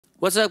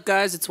What's up,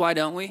 guys? It's Why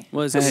Don't We?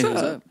 What's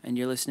up? And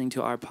you're listening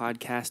to our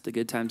podcast, The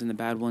Good Times and the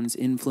Bad Ones,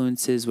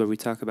 Influences, where we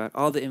talk about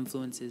all the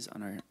influences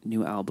on our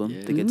new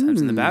album, The Good Times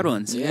and the Bad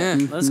Ones. Yeah,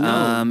 let's go.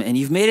 And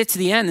you've made it to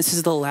the end. This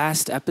is the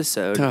last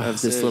episode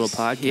of this little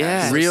podcast.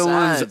 Yeah, real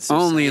ones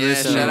only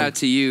listening. Shout out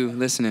to you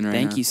listening right now.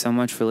 Thank you so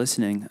much for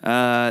listening.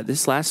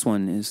 This last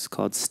one is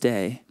called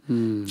Stay.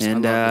 And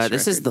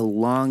this is the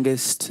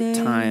longest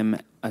time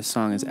a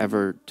song has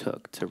ever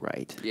took to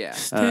write. Yeah.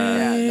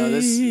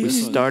 We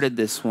started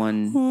this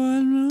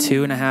one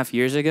 2.5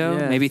 years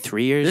ago, maybe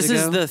 3 years ago.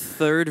 This is the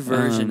third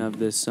version of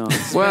this song.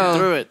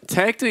 Well,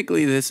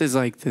 technically, this is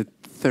like the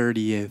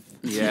 30th.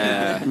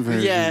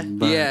 Version,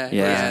 but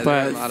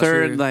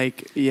third,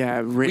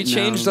 written. We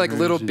changed like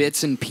little version.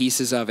 bits and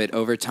pieces of it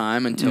over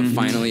time until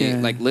finally,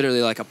 like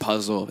literally like a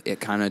puzzle,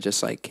 it kind of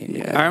just like came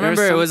together. I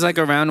remember it was like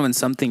around when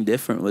Something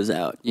Different was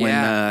out.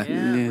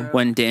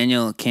 When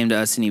Daniel came to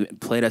us and he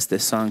played us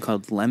this song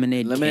called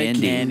Lemonade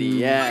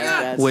Candy.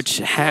 Which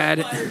had...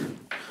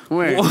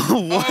 Where?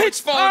 What? It's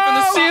falling from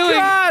the ceiling.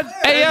 God.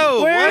 Hey,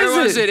 yo,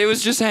 Where was it? It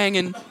was just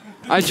hanging.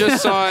 I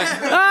just saw it.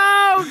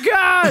 Oh,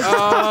 God.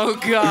 Oh,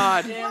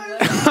 God.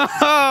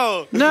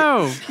 Oh.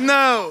 No.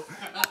 No!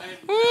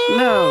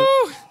 No.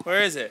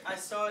 Where is it? I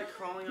saw it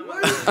crawling on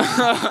my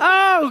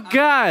Oh,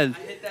 God. I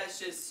hit that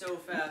shit so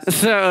fast.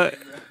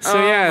 So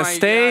yeah,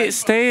 my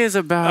stay is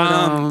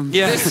about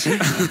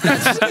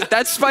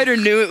That spider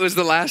knew it was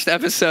the last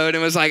episode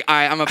and was like, all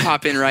right, I'm gonna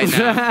pop in right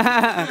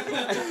now.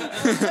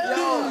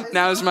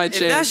 Now's my If that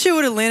chance. shit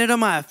would have landed on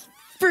my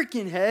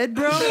freaking head,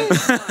 bro.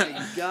 Oh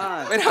my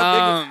god. Wait,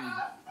 how big?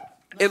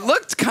 It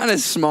looked kind of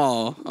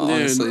small,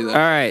 honestly. All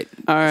right.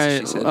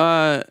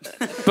 But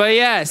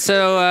yeah,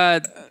 so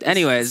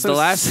anyways, the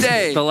last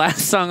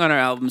song on our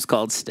album is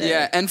called Stay.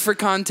 Yeah, and for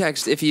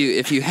context, if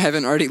you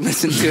haven't already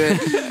listened to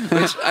it,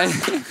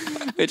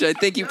 which I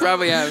think you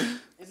probably have.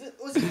 Was it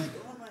like on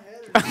my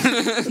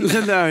head?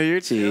 Or No,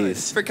 you're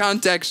cheese. For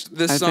context,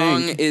 the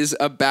song is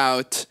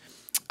about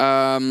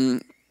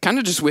kind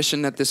of just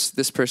wishing that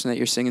this person that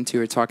you're singing to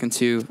or talking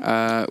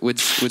to would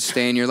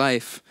stay in your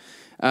life.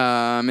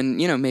 And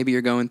maybe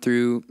you're going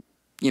through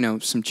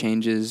some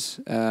changes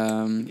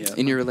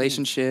in your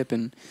relationship,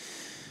 and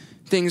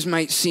things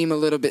might seem a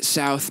little bit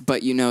south,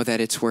 but you know that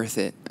it's worth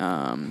it.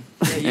 Yeah,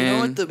 you know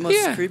what the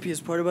most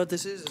creepiest part about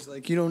this is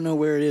like you don't know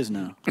where it is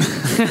now.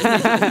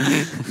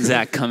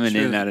 Zach coming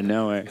in out of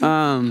nowhere.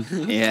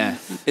 Yeah.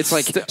 It's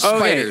like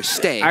spiders,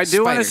 stay. I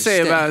do want to say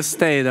stay. about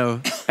Stay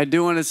though. I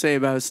do want to say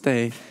about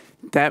Stay.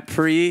 That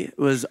pre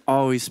was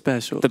always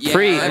special. The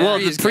pre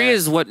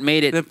is what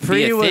made it The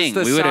pre be a was thing.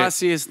 the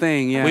sauciest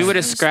thing. Yeah, We would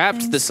have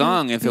scrapped the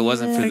song if it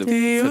wasn't for the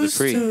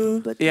pre.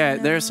 Yeah,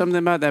 there's something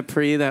about that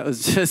pre that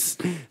was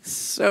just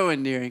so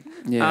endearing.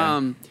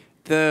 Yeah.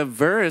 The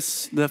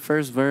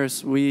first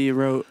verse, we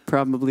wrote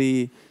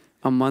probably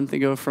a month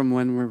ago from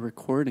when we're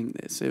recording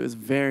this. It was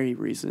very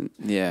recent.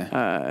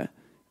 Yeah.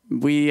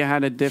 We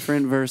had a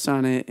different verse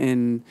on it,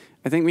 and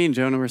I think me and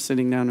Jonah were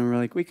sitting down and we're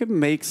like, we could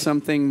make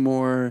something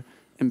more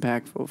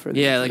impactful for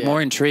this.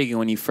 More intriguing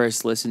when you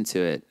first listen to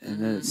it.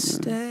 And then it's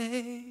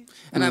Stay.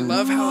 And I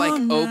love how like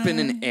open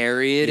and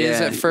airy it is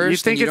at first. You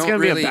think and it's gonna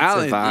be really, a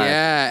ballad.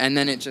 Yeah, and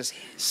then it just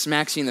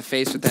smacks you in the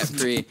face with that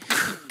pre.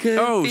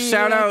 Oh,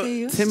 shout out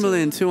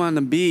Timbaland too on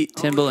the beat.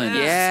 Timbaland.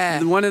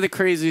 Yeah. One of the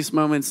craziest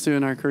moments too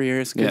in our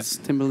careers because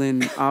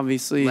Timbaland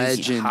obviously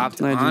Legend.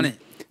 Hopped on it.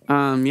 He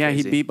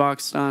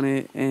beatboxed on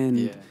it,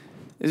 and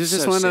it was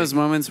just So one of those sick.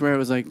 moments where it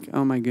was like,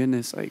 oh my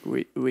goodness, like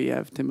we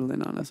have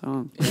Timbaland on a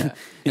song. Yeah.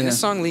 And this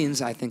song leans,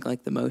 I think,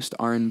 like the most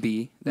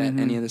R&B that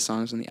any of the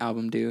songs on the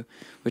album do,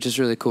 which is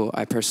really cool.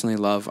 I personally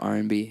love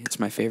R&B. It's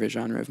my favorite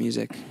genre of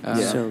music.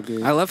 So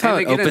good. I love how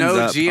And it they get opens an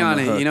up OG on on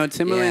the it. hook. You know,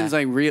 Timbaland's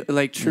like real,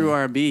 like true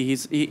R&B.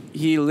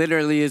 He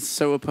literally is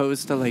so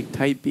opposed to like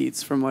tight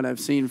beats from what I've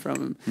seen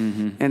from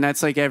him, and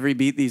that's like every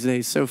beat these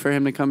days. So for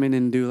him to come in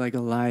and do like a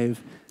live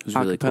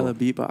really acapella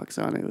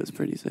beatbox on it was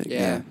pretty sick.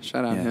 Yeah.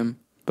 Shout out him.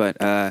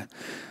 But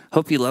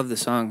hope you love the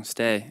song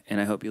Stay,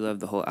 and I hope you love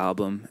the whole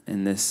album.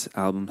 And this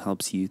album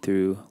helps you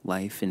through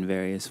life in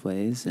various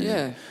ways.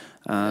 And,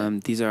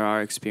 these are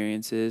our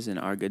experiences and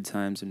our good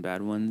times and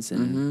bad ones,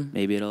 and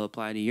maybe it'll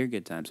apply to your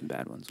good times and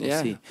bad ones.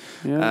 We'll see.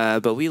 Yeah.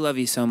 But we love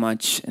you so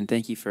much, and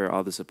thank you for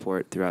all the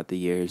support throughout the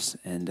years.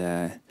 And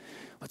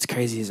what's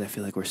crazy is I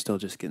feel like we're still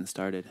just getting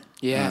started.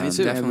 Yeah, me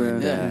too. Definitely.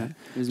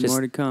 There's Just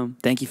more to come.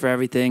 Thank you for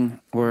everything.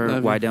 We're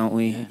Love Why you. Don't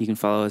We? You can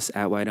follow us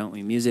at Why Don't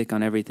We Music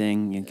on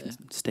everything. You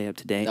can stay up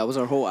to date. That was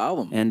our whole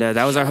album. And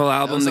that was our whole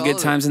album, was The all Good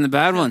of Times and the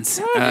Bad Ones.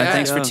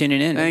 Thanks for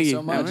tuning in. Thank you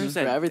so much for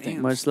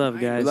everything. Much love,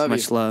 guys. love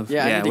Much love.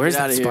 Yeah, I need to where's get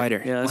that outta here.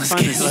 spider? Yeah, let's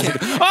Let's find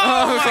get-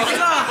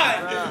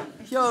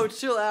 this. Yo,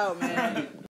 chill out, man.